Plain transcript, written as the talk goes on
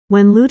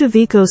When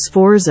Ludovico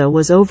Sforza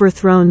was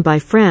overthrown by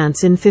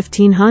France in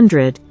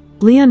 1500,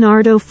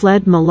 Leonardo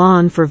fled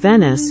Milan for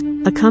Venice,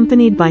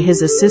 accompanied by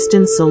his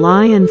assistant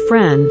Salaì and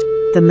friend,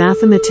 the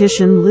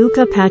mathematician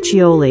Luca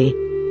Pacioli.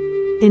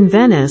 In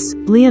Venice,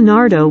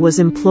 Leonardo was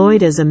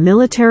employed as a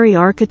military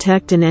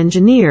architect and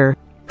engineer,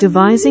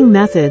 devising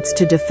methods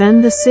to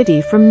defend the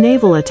city from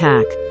naval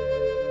attack.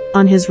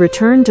 On his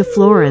return to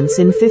Florence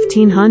in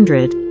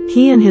 1500,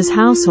 he and his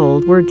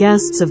household were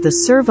guests of the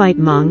Servite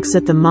monks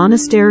at the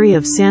monastery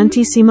of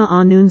Santissima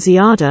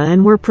Annunziata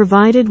and were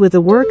provided with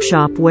a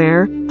workshop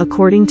where,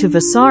 according to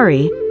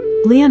Vasari,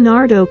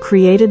 Leonardo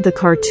created the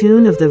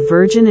cartoon of the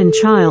Virgin and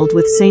Child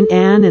with Saint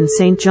Anne and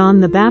Saint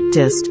John the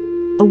Baptist,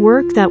 a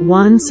work that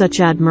won such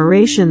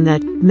admiration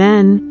that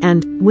men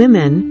and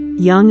women,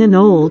 young and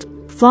old,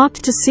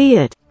 flocked to see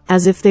it,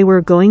 as if they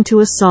were going to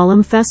a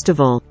solemn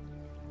festival.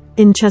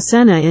 In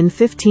Cesena in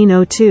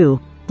 1502,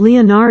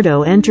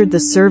 Leonardo entered the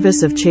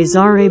service of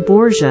Cesare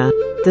Borgia,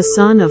 the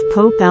son of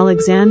Pope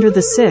Alexander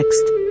VI,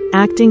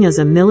 acting as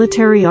a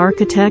military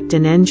architect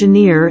and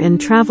engineer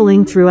and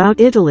traveling throughout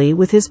Italy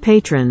with his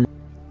patron.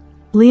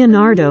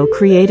 Leonardo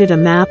created a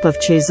map of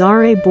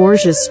Cesare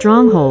Borgia's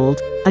stronghold,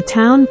 a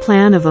town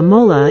plan of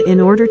Imola in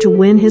order to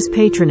win his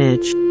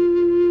patronage.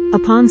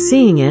 Upon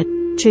seeing it,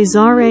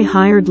 Cesare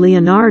hired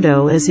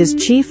Leonardo as his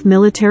chief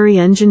military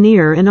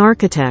engineer and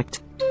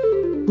architect.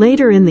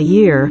 Later in the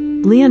year,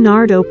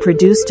 Leonardo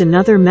produced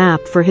another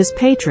map for his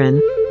patron,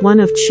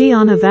 one of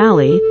Chiana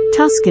Valley,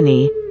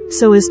 Tuscany,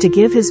 so as to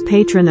give his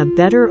patron a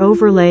better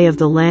overlay of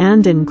the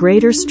land and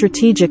greater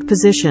strategic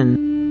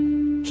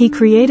position. He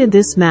created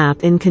this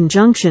map in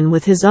conjunction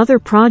with his other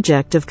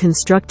project of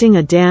constructing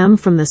a dam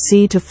from the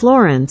sea to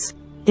Florence,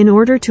 in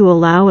order to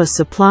allow a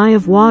supply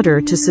of water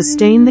to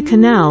sustain the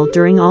canal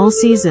during all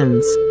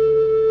seasons.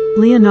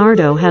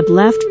 Leonardo had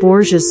left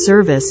Borgia's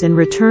service and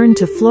returned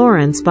to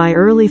Florence by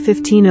early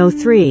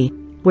 1503,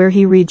 where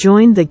he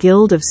rejoined the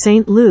Guild of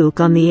St.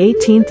 Luke on the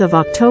 18th of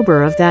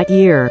October of that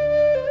year.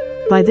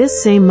 By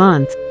this same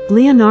month,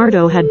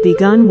 Leonardo had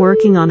begun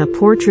working on a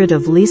portrait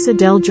of Lisa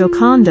del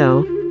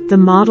Giocondo, the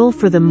model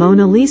for the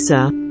Mona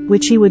Lisa,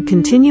 which he would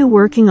continue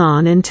working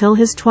on until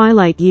his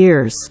twilight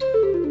years.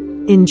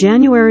 In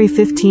January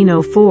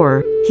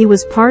 1504, he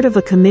was part of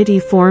a committee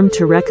formed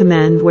to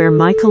recommend where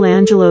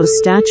Michelangelo's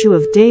statue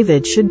of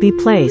David should be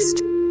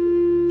placed.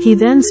 He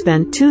then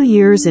spent 2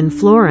 years in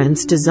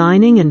Florence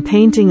designing and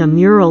painting a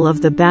mural of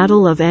the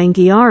Battle of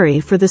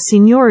Anghiari for the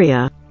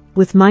Signoria,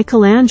 with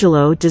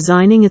Michelangelo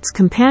designing its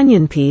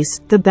companion piece,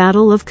 the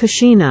Battle of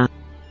Chiana.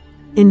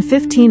 In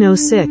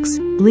 1506,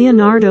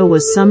 Leonardo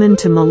was summoned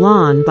to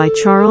Milan by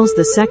Charles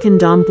II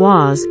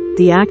d'Amboise,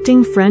 the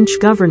acting French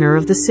governor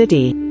of the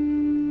city.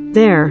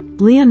 There,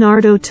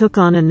 Leonardo took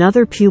on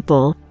another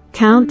pupil,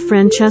 Count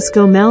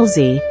Francesco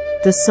Melzi,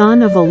 the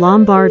son of a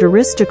Lombard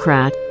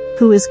aristocrat,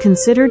 who is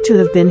considered to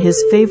have been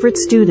his favorite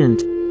student.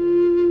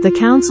 The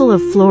Council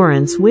of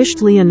Florence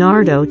wished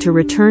Leonardo to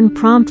return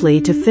promptly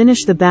to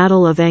finish the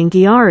Battle of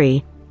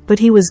Anghiari, but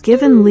he was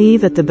given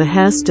leave at the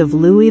behest of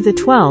Louis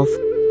XII,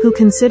 who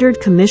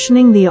considered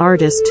commissioning the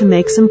artist to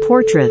make some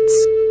portraits.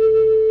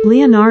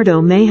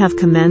 Leonardo may have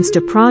commenced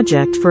a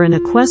project for an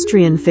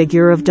equestrian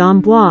figure of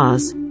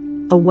d'Amboise.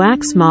 A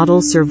wax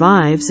model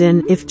survives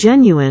and, if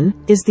genuine,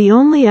 is the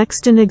only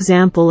extant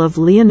example of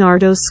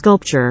Leonardo's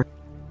sculpture.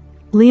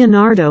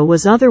 Leonardo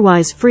was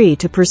otherwise free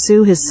to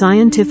pursue his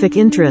scientific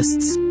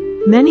interests.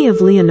 Many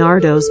of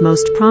Leonardo's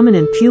most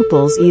prominent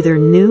pupils either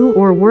knew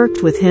or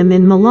worked with him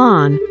in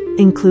Milan,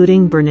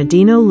 including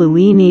Bernardino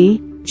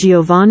Luini,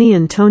 Giovanni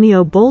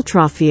Antonio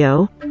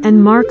Boltraffio,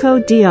 and Marco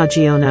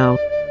Diagiono.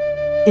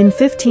 In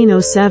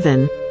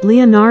 1507,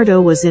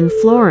 Leonardo was in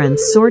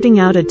Florence sorting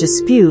out a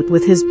dispute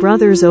with his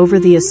brothers over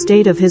the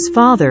estate of his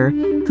father,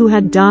 who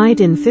had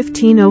died in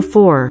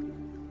 1504.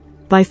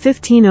 By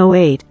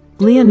 1508,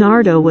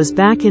 Leonardo was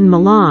back in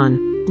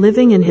Milan,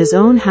 living in his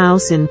own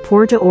house in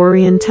Porta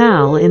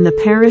Orientale in the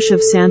parish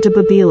of Santa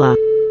Babila.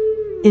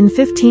 In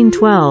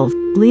 1512,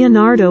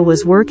 Leonardo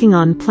was working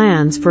on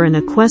plans for an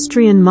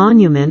equestrian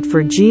monument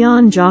for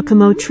Gian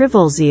Giacomo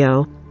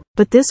Trivulzio,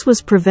 but this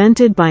was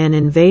prevented by an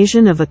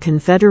invasion of a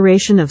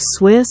confederation of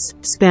Swiss,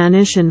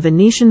 Spanish and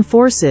Venetian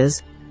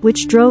forces,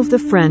 which drove the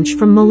French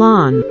from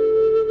Milan.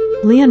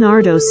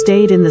 Leonardo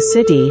stayed in the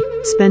city,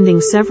 spending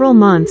several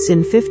months in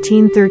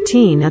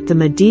 1513 at the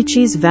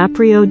Medici's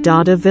Vaprio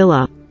d'Adda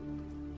villa.